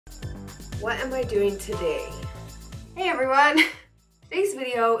What am I doing today? Hey everyone! Today's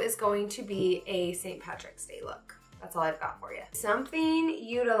video is going to be a St. Patrick's Day look. That's all I've got for you. Something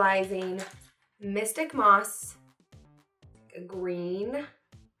utilizing Mystic Moss, a green.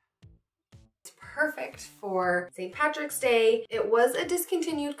 It's perfect for St. Patrick's Day. It was a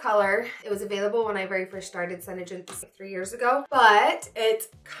discontinued color. It was available when I very first started SENEGENCE 3 years ago, but it's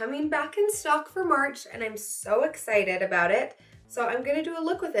coming back in stock for March and I'm so excited about it. So I'm gonna do a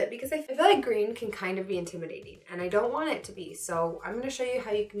look with it because I feel like green can kind of be intimidating and I don't want it to be. So I'm gonna show you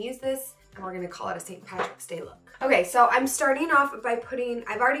how you can use this and we're gonna call it a St. Patrick's Day look. Okay, so I'm starting off by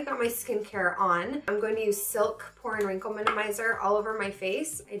I've already got my skincare on. I'm going to use Silk Pore and Wrinkle Minimizer all over my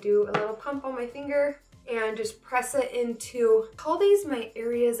face. I do a little pump on my finger and just press it into, call these my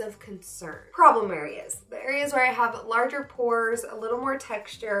areas of concern. Problem areas. The areas where I have larger pores, a little more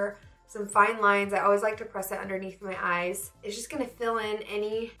texture, some fine lines. I always like to press it underneath my eyes. It's just gonna fill in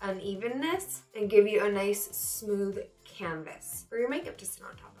any unevenness and give you a nice smooth canvas for your makeup to sit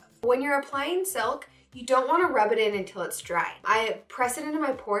on top of. When you're applying Silk, you don't wanna rub it in until it's dry. I press it into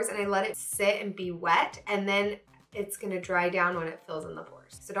my pores and I let it sit and be wet, and then it's gonna dry down when it fills in the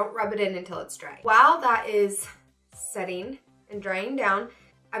pores. So don't rub it in until it's dry. While that is setting and drying down,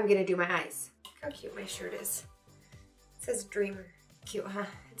 I'm gonna do my eyes. Look how cute my shirt is. It says Dreamer. Cute, huh?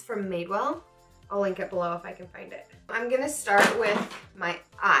 It's from Madewell. I'll link it below if I can find it. I'm gonna start with my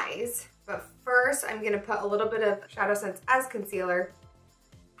eyes, but first I'm gonna put a little bit of ShadowSense as concealer.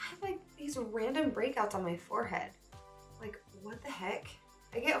 I have like these random breakouts on my forehead. Like, what the heck?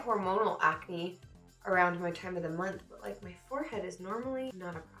 I get hormonal acne around my time of the month, but like my forehead is normally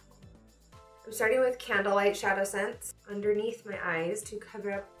not a problem. I'm starting with Candlelight ShadowSense underneath my eyes to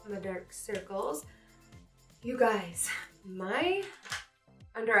cover up my dark circles. You guys, my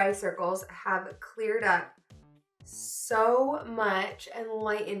under eye circles have cleared up so much and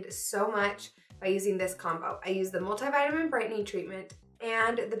lightened so much by using this combo. I use the multivitamin brightening treatment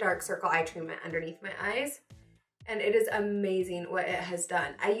and the dark circle eye treatment underneath my eyes, and it is amazing what it has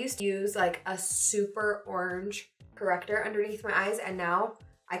done. I used to use like a super orange corrector underneath my eyes, and now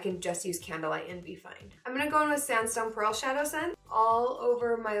I can just use Candlelight and be fine. I'm gonna go in with Sandstone Pearl ShadowSense all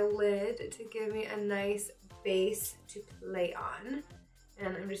over my lid to give me a nice base to play on.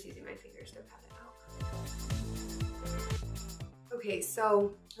 And I'm just using my fingers to pat it out. Okay,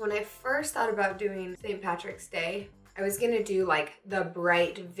 so when I first thought about doing St. Patrick's Day, I was gonna do like the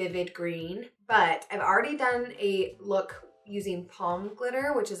bright, vivid green, but I've already done a look using palm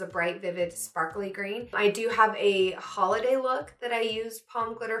glitter, which is a bright, vivid, sparkly green. I do have a holiday look that I use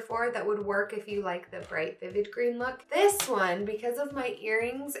palm glitter for that would work if you like the bright, vivid green look. This one, because of my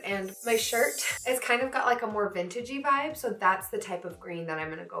earrings and my shirt, it's kind of got like a more vintagey vibe, so that's the type of green that I'm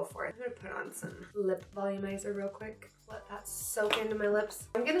gonna go for. I'm gonna put on some lip volumizer real quick. Let that soak into my lips.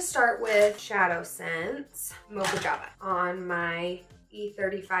 I'm gonna start with ShadowSense Mocha Java on my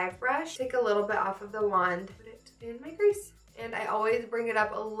E35 brush. Take a little bit off of the wand, put it in my crease. And I always bring it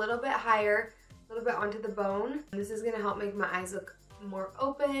up a little bit higher, a little bit onto the bone. And this is gonna help make my eyes look more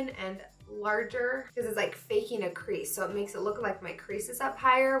open and larger because it's like faking a crease. So it makes it look like my crease is up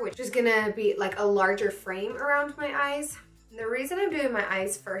higher, which is gonna be like a larger frame around my eyes. And the reason I'm doing my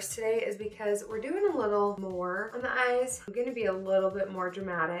eyes first today is because we're doing a little more on the eyes. I'm gonna be a little bit more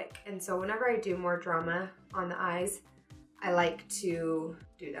dramatic. And so whenever I do more drama on the eyes, I like to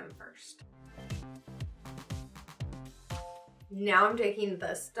do them first. Now I'm taking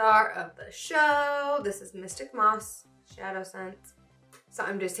the star of the show. This is Mystic Moss ShadowSense. So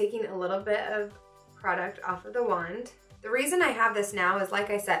I'm just taking a little bit of product off of the wand. The reason I have this now is,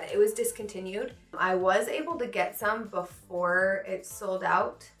 like I said, it was discontinued. I was able to get some before it sold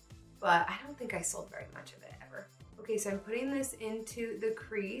out, but I don't think I sold very much of it ever. Okay, so I'm putting this into the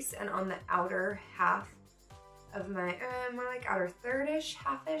crease and on the outer half of my, more like outer third-ish,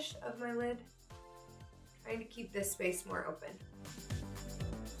 half-ish of my lid. Trying to keep this space more open.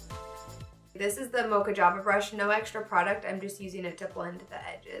 This is the Mocha Java brush, no extra product. I'm just using it to blend the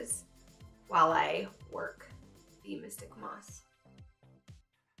edges while I work the Mystic Moss.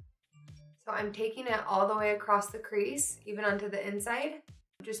 So I'm taking it all the way across the crease, even onto the inside,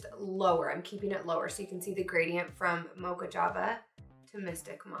 just lower. I'm keeping it lower so you can see the gradient from Mocha Java to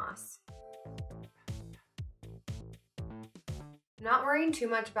Mystic Moss. Not worrying too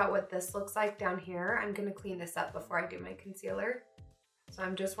much about what this looks like down here. I'm gonna clean this up before I do my concealer. So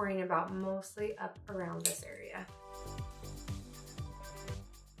I'm just worrying about mostly up around this area.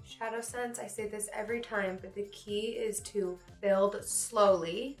 ShadowSense, I say this every time, but the key is to build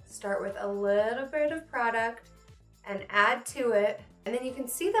slowly. Start with a little bit of product and add to it. And then you can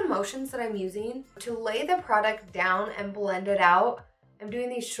see the motions that I'm using to lay the product down and blend it out. I'm doing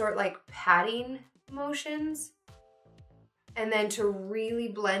these short like patting motions. And then to really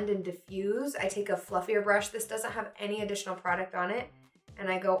blend and diffuse, I take a fluffier brush. This doesn't have any additional product on it. And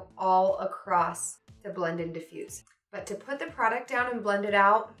I go all across to blend and diffuse. But to put the product down and blend it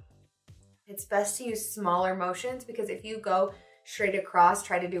out, it's best to use smaller motions, because if you go straight across,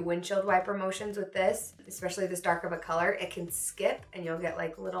 try to do windshield wiper motions with this, especially this dark of a color, it can skip and you'll get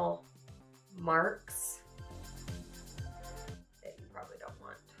like little marks that you probably don't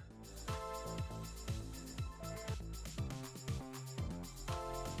want.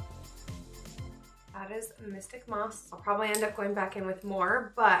 That is Mystic Moss. I'll probably end up going back in with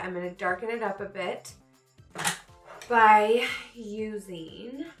more, but I'm gonna darken it up a bit by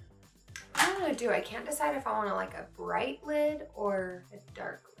using, what I'm gonna do, I can't decide if I want like a bright lid or a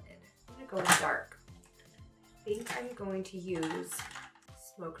dark lid. I'm gonna go with dark. I think I'm going to use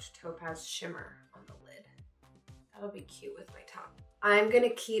Smoked Topaz Shimmer on the lid. That'll be cute with my top. I'm gonna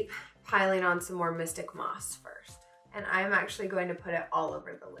keep piling on some more Mystic Moss first. And I'm actually going to put it all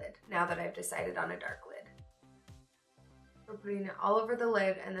over the lid now that I've decided on a dark lid. We're putting it all over the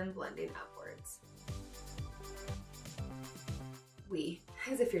lid and then blending upwards.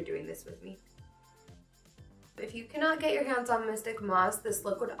 As if you're doing this with me. If you cannot get your hands on Mystic Moss, this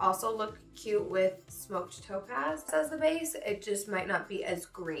look would also look cute with Smoked Topaz as the base. It just might not be as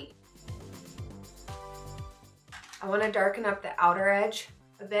green. I want to darken up the outer edge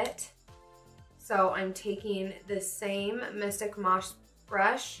a bit. So I'm taking the same Mystic Moss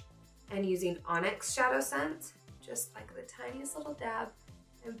brush and using Onyx ShadowSense, just like the tiniest little dab,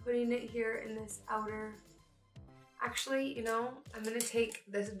 and putting it here in this outer. Actually, you know, I'm gonna take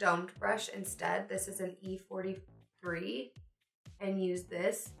this domed brush instead. This is an E43, and use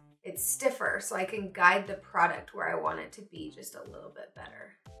this. It's stiffer, so I can guide the product where I want it to be just a little bit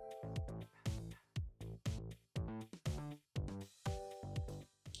better.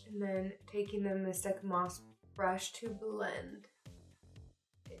 And then taking the Mystic Moss brush to blend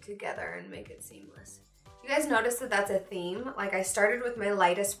it together and make it seamless. Do you guys notice that that's a theme? Like, I started with my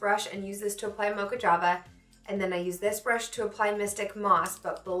lightest brush and used this to apply Mocha Java, and then I used this brush to apply Mystic Moss,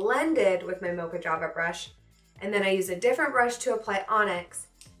 but blended with my Mocha Java brush, and then I used a different brush to apply Onyx,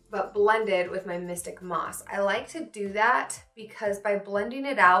 but blended with my Mystic Moss. I like to do that because by blending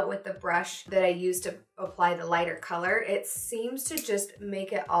it out with the brush that I used to apply the lighter color, it seems to just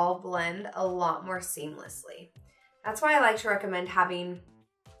make it all blend a lot more seamlessly. That's why I like to recommend having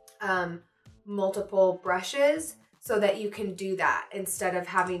multiple brushes, so that you can do that instead of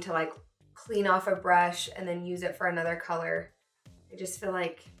having to like clean off a brush and then use it for another color. I just feel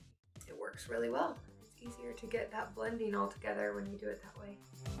like it works really well. It's easier to get that blending all together when you do it that way.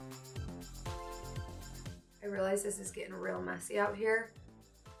 I realize this is getting real messy out here.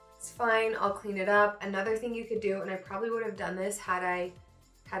 It's fine, I'll clean it up. Another thing you could do, and I probably would have done this had I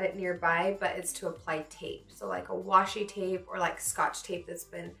had it nearby, but it's to apply tape. So like a washi tape or like Scotch tape that's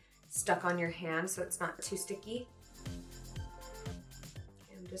been stuck on your hand so it's not too sticky.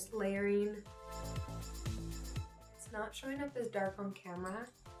 I'm just layering. It's not showing up as dark on camera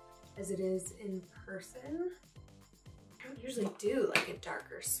as it is in person. I don't usually do like a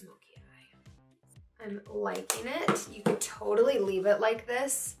darker smoky eye. I'm liking it. You could totally leave it like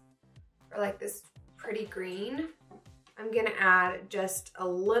this, or like this pretty green. I'm gonna add just a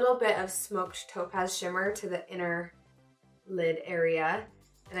little bit of Smoked Topaz Shimmer to the inner lid area.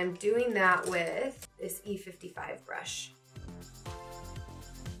 And I'm doing that with this E55 brush.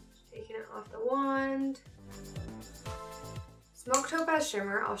 Taking it off the wand. Smoked Topaz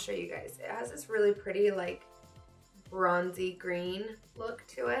Shimmer, I'll show you guys. It has this really pretty like bronzy green look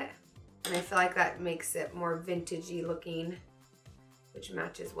to it. And I feel like that makes it more vintagey looking, which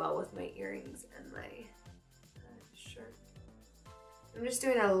matches well with my earrings and my shirt. I'm just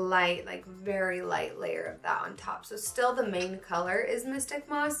doing a light, like very light layer of that on top. So still the main color is Mystic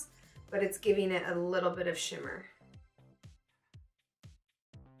Moss, but it's giving it a little bit of shimmer.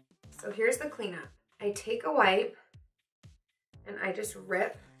 So here's the cleanup. I take a wipe and I just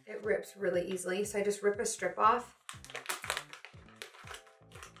rip. It rips really easily. So I just rip a strip off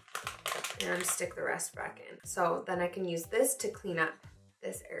and stick the rest back in. So then I can use this to clean up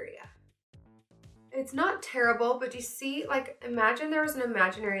this area. It's not terrible, but you see, like, imagine there was an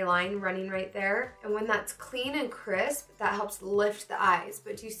imaginary line running right there, and when that's clean and crisp, that helps lift the eyes.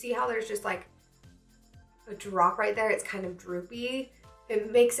 But do you see how there's just like a drop right there? It's kind of droopy.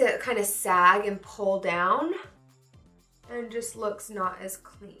 It makes it kind of sag and pull down and just looks not as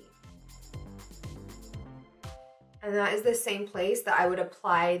clean. And that is the same place that I would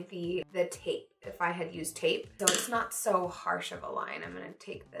apply the tape if I had used tape. So it's not so harsh of a line. I'm gonna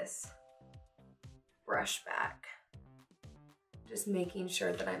take this brush back Just making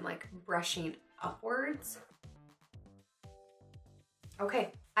sure that I'm like brushing upwards.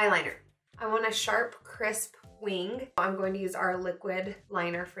 Okay, eyeliner. I want a sharp, crisp wing. I'm going to use our liquid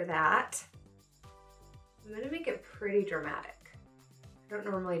liner for that. I'm gonna make it pretty dramatic. I don't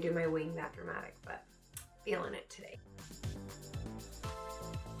normally do my wing that dramatic, but feeling it today.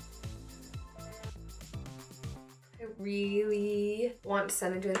 I really want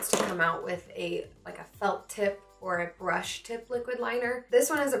SENEGENCE to come out with like a felt tip or a brush tip liquid liner. This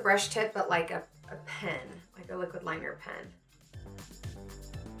one is a brush tip, but like a pen, like a liquid liner pen.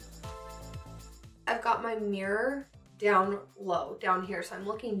 I've got my mirror down low, down here, so I'm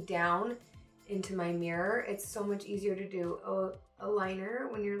looking down into my mirror. It's so much easier to do a liner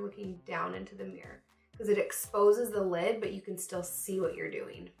when you're looking down into the mirror because it exposes the lid, but you can still see what you're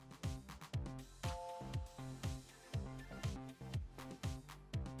doing.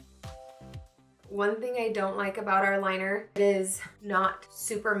 One thing I don't like about our liner, it is not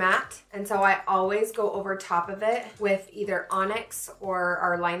super matte, and so I always go over top of it with either Onyx or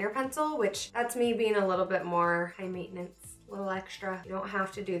our liner pencil, which that's me being a little bit more high maintenance, a little extra. You don't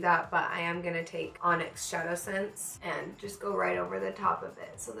have to do that, but I am gonna take Onyx ShadowSense and just go right over the top of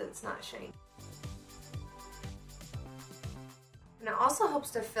it so that it's not shiny. And it also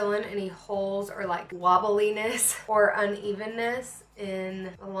helps to fill in any holes or like wobbliness or unevenness in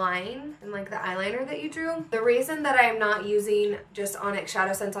the line and like the eyeliner that you drew. The reason that I'm not using just Onyx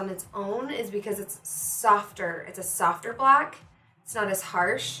ShadowSense on its own is because it's softer. It's a softer black. It's not as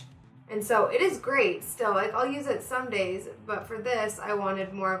harsh. And so it is great still. Like I'll use it some days, but for this I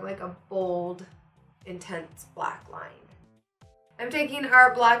wanted more of like a bold, intense black line. I'm taking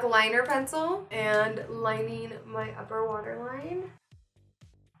our black liner pencil and lining my upper waterline.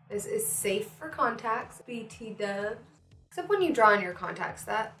 This is safe for contacts, BT dubs. Except when you draw on your contacts,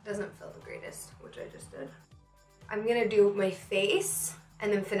 that doesn't feel the greatest, which I just did. I'm gonna do my face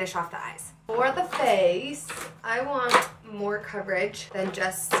and then finish off the eyes. For the face, I want more coverage than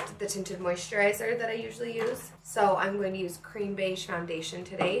just the tinted moisturizer that I usually use. So I'm going to use cream beige foundation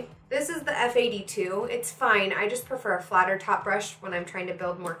today. This is the F82. It's fine. I just prefer a flatter top brush when I'm trying to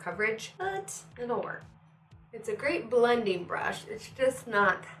build more coverage, but it'll work. It's a great blending brush. It's just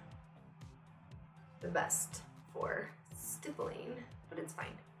not the best for stippling, but it's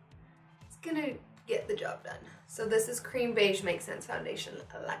fine. It's gonna get the job done. So this is cream beige Make Sense foundation,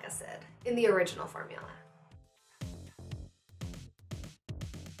 like I said, in the original formula.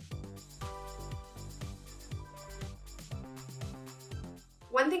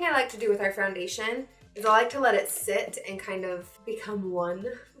 One thing I like to do with our foundation is I like to let it sit and kind of become one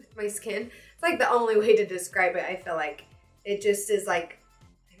with my skin. It's like the only way to describe it. I feel like it just is like,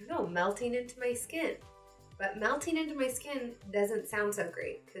 I don't know, melting into my skin. But melting into my skin doesn't sound so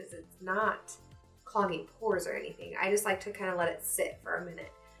great because it's not clogging pores or anything. I just like to kind of let it sit for a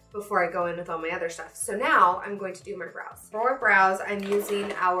minute before I go in with all my other stuff. So now I'm going to do my brows. For brows, I'm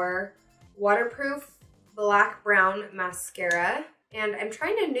using our waterproof black brown mascara. And I'm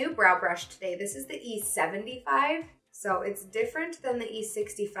trying a new brow brush today. This is the E75. So it's different than the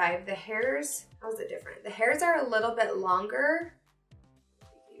E65. The hairs, how's it different? The hairs are a little bit longer. I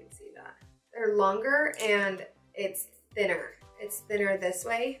think you can see that. They're longer and it's thinner. It's thinner this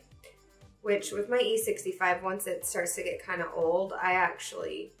way, which with my E65, once it starts to get kind of old, I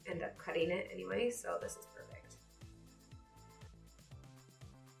actually end up cutting it anyway. So this is perfect.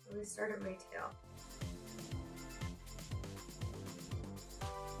 Let me start at my tail.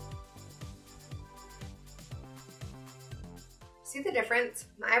 See the difference?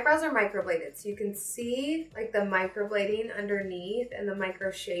 My eyebrows are microbladed, so you can see like the microblading underneath and the micro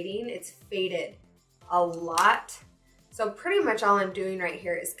shading. It's faded a lot. So pretty much all I'm doing right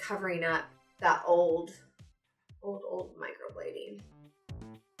here is covering up that old microblading.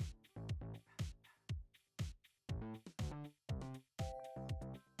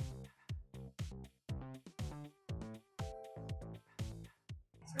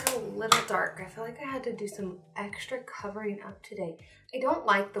 It's a little dark. I feel like I had to do some extra covering up today. I don't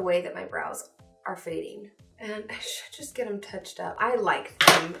like the way that my brows are fading, and I should just get them touched up. I liked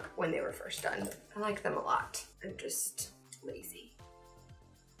them when they were first done. I like them a lot. I'm just lazy.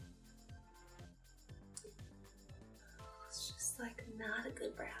 It's just like not a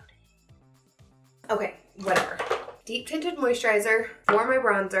good brow day. Okay, whatever. Deep tinted moisturizer for my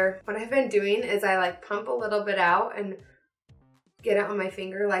bronzer. What I've been doing is I like pump a little bit out and get it on my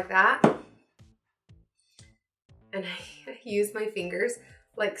finger like that. And I use my fingers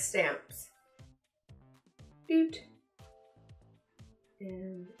like stamps. Doot.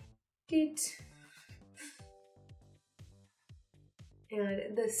 And doot.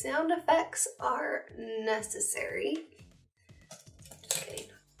 And the sound effects are necessary. Kidding.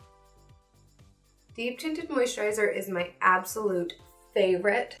 Deep Tinted Moisturizer is my absolute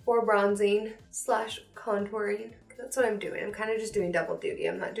favorite for bronzing slash contouring. That's what I'm doing. I'm kind of just doing double duty.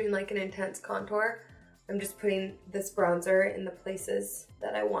 I'm not doing like an intense contour. I'm just putting this bronzer in the places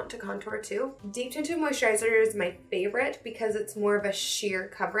that I want to contour to. Deep Tinted Moisturizer is my favorite because it's more of a sheer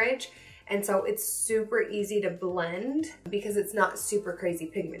coverage, and so it's super easy to blend because it's not super crazy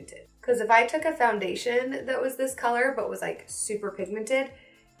pigmented. Because if I took a foundation that was this color but was like super pigmented,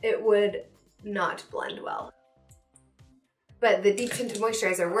 it would not blend well. But the Deep Tinted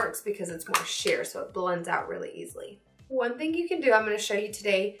Moisturizer works because it's more sheer, so it blends out really easily. One thing you can do, I'm going to show you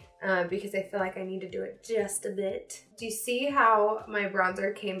today because I feel like I need to do it just a bit. Do you see how my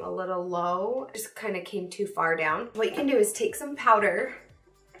bronzer came a little low? Just kind of came too far down. What you can do is take some powder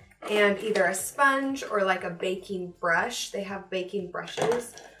and either a sponge or like a baking brush. They have baking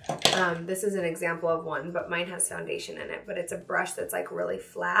brushes. This is an example of one, but mine has foundation in it. But it's a brush that's like really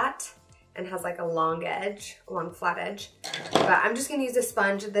flat and has like a long edge, a long flat edge. But I'm just gonna use a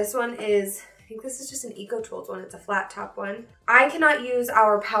sponge. This one is, I think this is just an Eco Tools one. It's a flat top one. I cannot use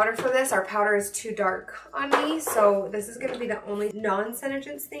our powder for this. Our powder is too dark on me. So this is gonna be the only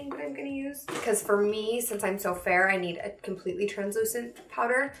non-SENEGENCE thing that I'm gonna use. Because for me, since I'm so fair, I need a completely translucent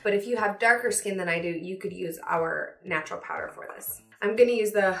powder. But if you have darker skin than I do, you could use our natural powder for this. I'm gonna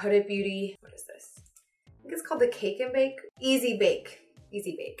use the Huda Beauty, what is this? I think it's called the Cake and Bake, Easy Bake.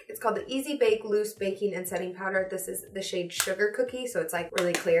 Easy Bake. It's called the Easy Bake Loose Baking and Setting Powder. This is the shade Sugar Cookie, so it's like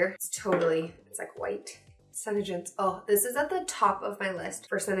really clear. It's like white. SENEGENCE. Oh, this is at the top of my list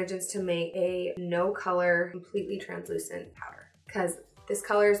for SENEGENCE to make a no color, completely translucent powder. Because this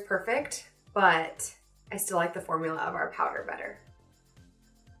color is perfect, but I still like the formula of our powder better.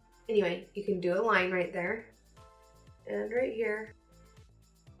 Anyway, you can do a line right there and right here.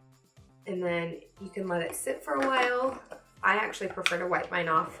 And then you can let it sit for a while. I actually prefer to wipe mine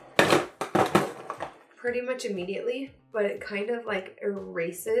off pretty much immediately, but it kind of like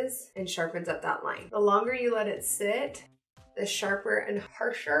erases and sharpens up that line. The longer you let it sit, the sharper and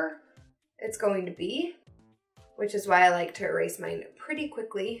harsher it's going to be, which is why I like to erase mine pretty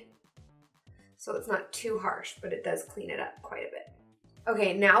quickly so it's not too harsh, but it does clean it up quite a bit.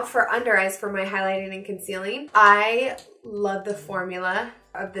 Okay, now for under eyes for my highlighting and concealing. I love the formula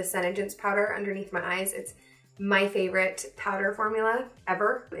of the SENEGENCE powder underneath my eyes. It's my favorite powder formula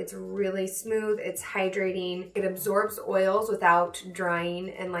ever. It's really smooth, it's hydrating, it absorbs oils without drying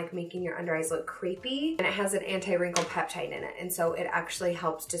and like making your under eyes look crepey, and it has an anti-wrinkle peptide in it, and so it actually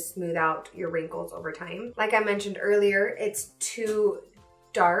helps to smooth out your wrinkles over time. Like I mentioned earlier, it's too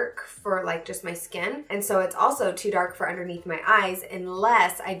dark for like just my skin, and so it's also too dark for underneath my eyes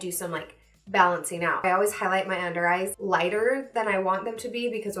unless I do some like balancing out. I always highlight my under eyes lighter than I want them to be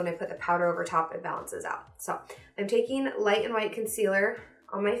because when I put the powder over top, it balances out. So I'm taking light and white concealer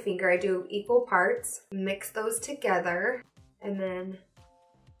on my finger. I do equal parts, mix those together, and then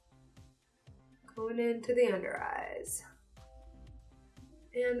going into the under eyes.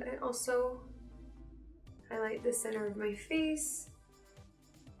 And I also highlight the center of my face,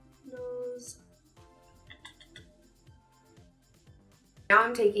 nose. Now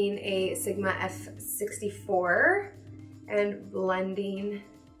I'm taking a Sigma F64 and blending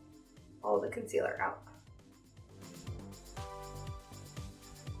all the concealer out.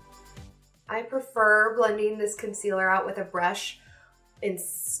 I prefer blending this concealer out with a brush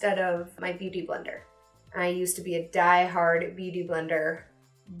instead of my beauty blender. I used to be a die-hard beauty blender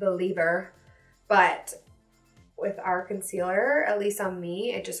believer, but with our concealer, at least on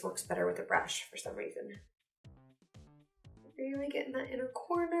me, it just works better with a brush for some reason. Really getting that inner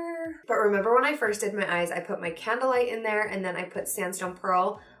corner. But remember when I first did my eyes, I put my candlelight in there and then I put Sandstone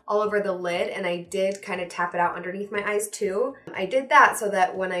Pearl all over the lid, and I did kind of tap it out underneath my eyes too. I did that so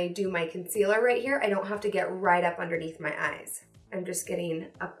that when I do my concealer right here, I don't have to get right up underneath my eyes. I'm just getting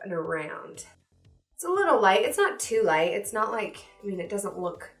up and around. It's a little light. It's not too light. It's not like, I mean, it doesn't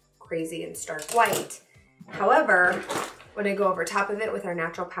look crazy and stark white. However, when I go over top of it with our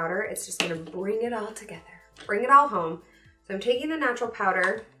natural powder, it's just gonna bring it all together, bring it all home. So I'm taking the natural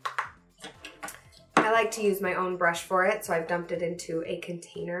powder. I like to use my own brush for it, so I've dumped it into a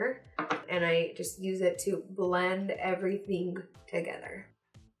container and I just use it to blend everything together.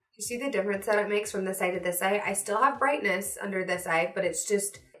 You see the difference that it makes from this eye to this eye? I still have brightness under this eye, but it's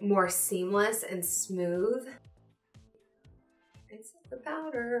just more seamless and smooth. It's the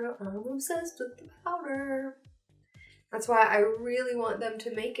powder. I'm obsessed with the powder. That's why I really want them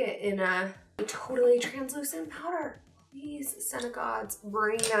to make it in a totally translucent powder. Please, SENEGENCE,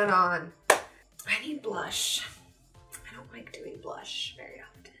 bring that on. I need blush. I don't like doing blush very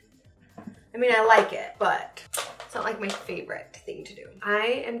often. I mean, I like it, but it's not like my favorite thing to do.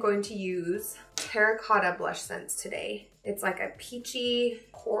 I am going to use Terracotta Blush Sense today. It's like a peachy,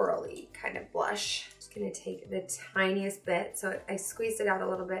 corally kind of blush. Just gonna take the tiniest bit. So I squeezed it out a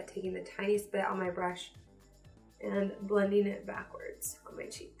little bit, taking the tiniest bit on my brush and blending it backwards on my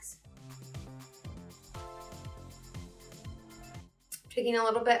cheeks. Taking a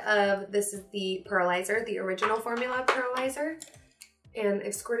little bit of, this is the pearlizer, the original formula pearlizer. And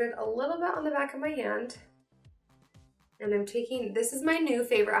I've squirted a little bit on the back of my hand. And I'm taking, this is my new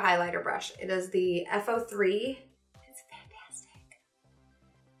favorite highlighter brush. It is the FO3. It's fantastic.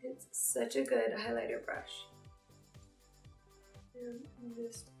 It's such a good highlighter brush. And I'm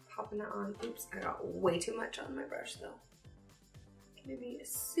just popping it on. Oops, I got way too much on my brush though. It's gonna be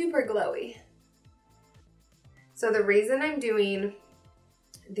super glowy. So the reason I'm doing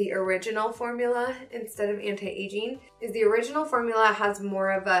the original formula instead of anti-aging is the original formula has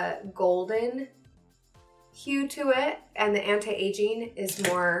more of a golden hue to it, and the anti-aging is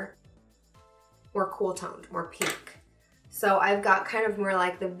more cool toned, more pink. So I've got kind of more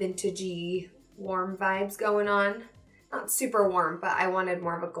like the vintagey warm vibes going on. Not super warm, but I wanted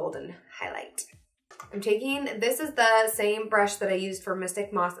more of a golden highlight. I'm taking, this is the same brush that I used for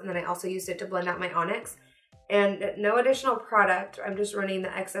Mystic Moss, and then I also used it to blend out my Onyx. And no additional product, I'm just running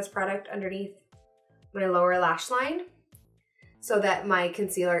the excess product underneath my lower lash line so that my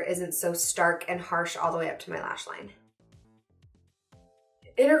concealer isn't so stark and harsh all the way up to my lash line.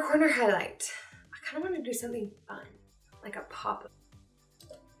 Inner corner highlight. I kind of want to do something fun, like a pop.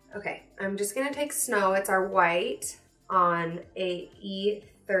 Okay, I'm just gonna take Snow, it's our white, on a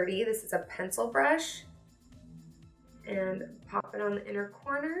E30. This is a pencil brush, and pop it on the inner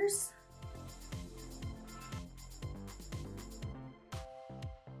corners.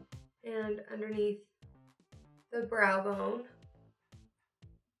 And underneath the brow bone.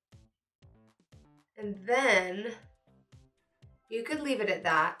 And then you could leave it at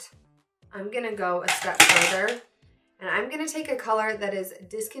that. I'm gonna go a step further, and I'm gonna take a color that is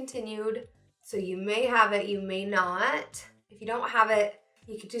discontinued. So you may have it, you may not. If you don't have it,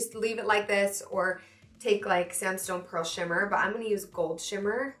 you could just leave it like this or take like Sandstone Pearl Shimmer, but I'm gonna use Gold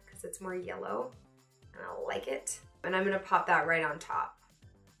Shimmer because it's more yellow and I like it. And I'm gonna pop that right on top.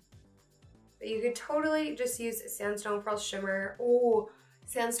 But you could totally just use Sandstone Pearl Shimmer. Oh,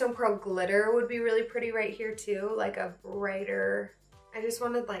 Sandstone Pearl Glitter would be really pretty right here too, like a brighter. I just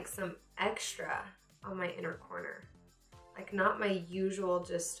wanted like some extra on my inner corner. Like not my usual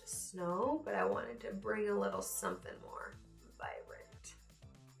just snow, but I wanted to bring a little something more vibrant.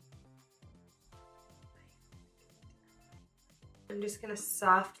 I'm just gonna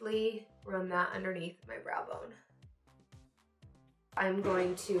softly run that underneath my brow bone. I'm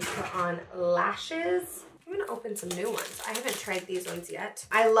going to put on lashes. I'm gonna open some new ones. I haven't tried these ones yet.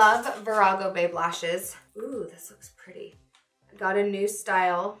 I love Virago Babe lashes. Ooh, this looks pretty. I got a new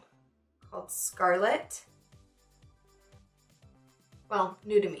style called Scarlet. Well,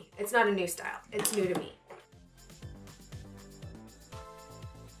 new to me. It's not a new style, it's new to me.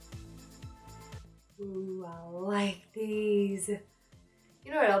 Ooh, I like these.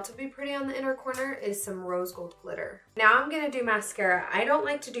 You know what else would be pretty on the inner corner is some rose gold glitter. Now I'm gonna do mascara. I don't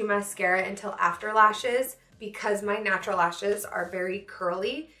like to do mascara until after lashes because my natural lashes are very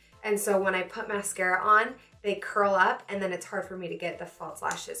curly. And so when I put mascara on, they curl up and then it's hard for me to get the false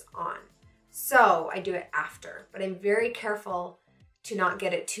lashes on. So I do it after, but I'm very careful to not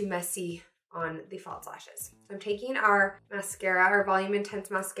get it too messy on the false lashes. So I'm taking our mascara, our Volume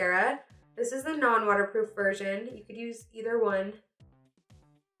Intense mascara. This is the non-waterproof version. You could use either one.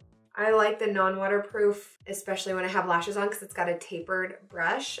 I like the non-waterproof, especially when I have lashes on because it's got a tapered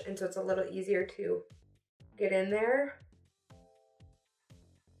brush and so it's a little easier to get in there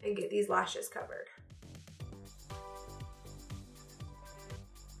and get these lashes covered.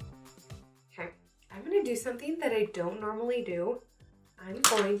 Okay, I'm gonna do something that I don't normally do. I'm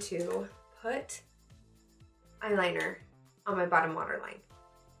going to put eyeliner on my bottom waterline.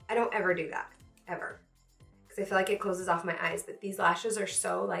 I don't ever do that, ever. Because I feel like it closes off my eyes, but these lashes are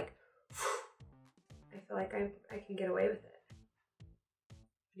so like, I feel like I can get away with it.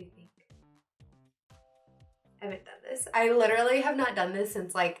 What do you think? I haven't done this. I literally have not done this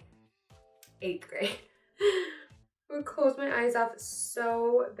since like 8th grade. I would close my eyes off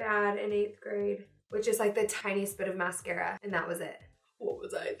so bad in 8th grade, which is like the tiniest bit of mascara, and that was it. What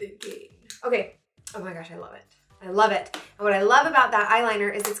was I thinking? Okay, oh my gosh, I love it. I love it. And what I love about that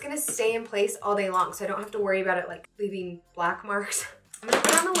eyeliner is it's gonna stay in place all day long, so I don't have to worry about it like leaving black marks. I'm gonna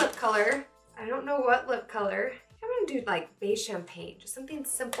put on a lip color. I don't know what lip color. I'm gonna do like beige champagne, just something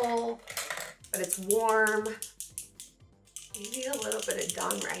simple, but it's warm. Maybe a little bit of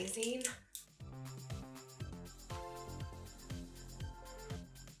Dawn Rising.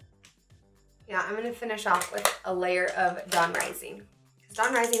 Yeah, I'm gonna finish off with a layer of Dawn Rising. Because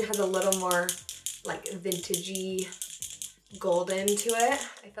Dawn Rising has a little more like vintagey golden to it.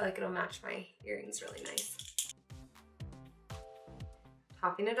 I feel like it'll match my earrings really nice.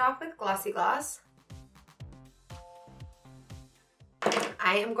 Topping it off with Glossy Gloss.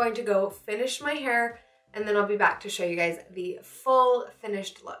 I am going to go finish my hair and then I'll be back to show you guys the full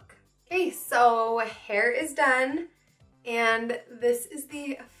finished look. Okay, so hair is done and this is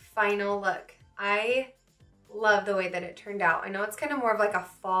the final look. I love the way that it turned out. I know it's kind of more of like a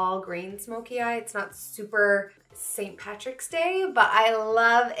fall green smoky eye. It's not super St. Patrick's Day, but I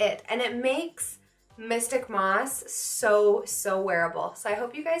love it. And it makes Mystic Moss so wearable. So I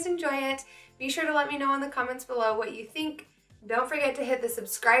hope you guys enjoy it. Be sure to let me know in the comments below what you think. Don't forget to hit the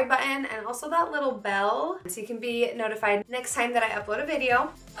subscribe button and also that little bell so you can be notified next time that I upload a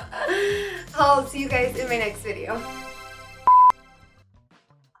video. I'll see you guys in my next video.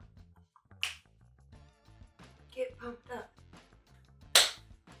 Get pumped up.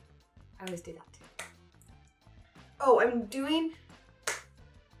 I always do that too. Oh, I'm doing...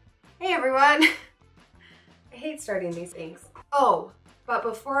 Hey everyone! I hate starting these things. Oh, but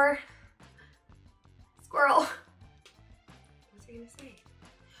before... Squirrel. What's I gonna say?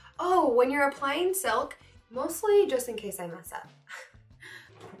 Oh, when you're applying silk, mostly just in case I mess up.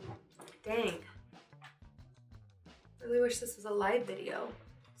 Dang. Really wish this was a live video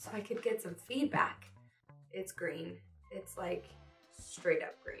so I could get some feedback. It's green. It's like straight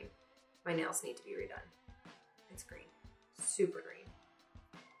up green. My nails need to be redone. It's green. Super green.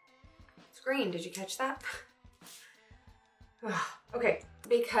 It's green. Did you catch that? Okay,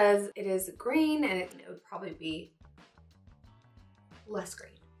 because it is green and it would probably be less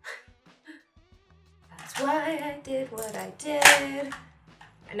green. That's why I did what I did.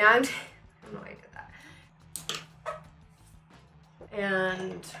 And now I don't know why I did that.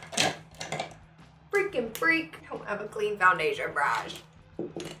 And freaking freak, I don't have a clean foundation brush.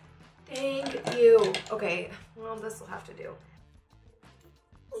 Thank you. Okay, well, this will have to do.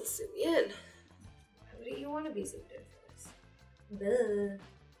 Let's zoom in. Why wouldn't you want to be zoomed in for this? Duh.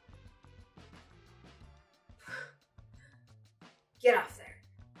 Get off there.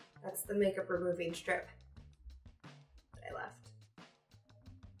 That's the makeup removing strip that I left.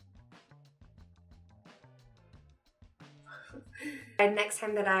 And next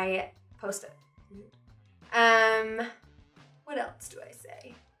time that I post it. What else do I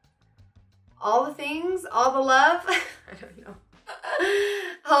say? All the things, all the love. I don't know.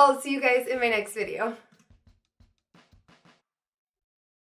 I'll see you guys in my next video.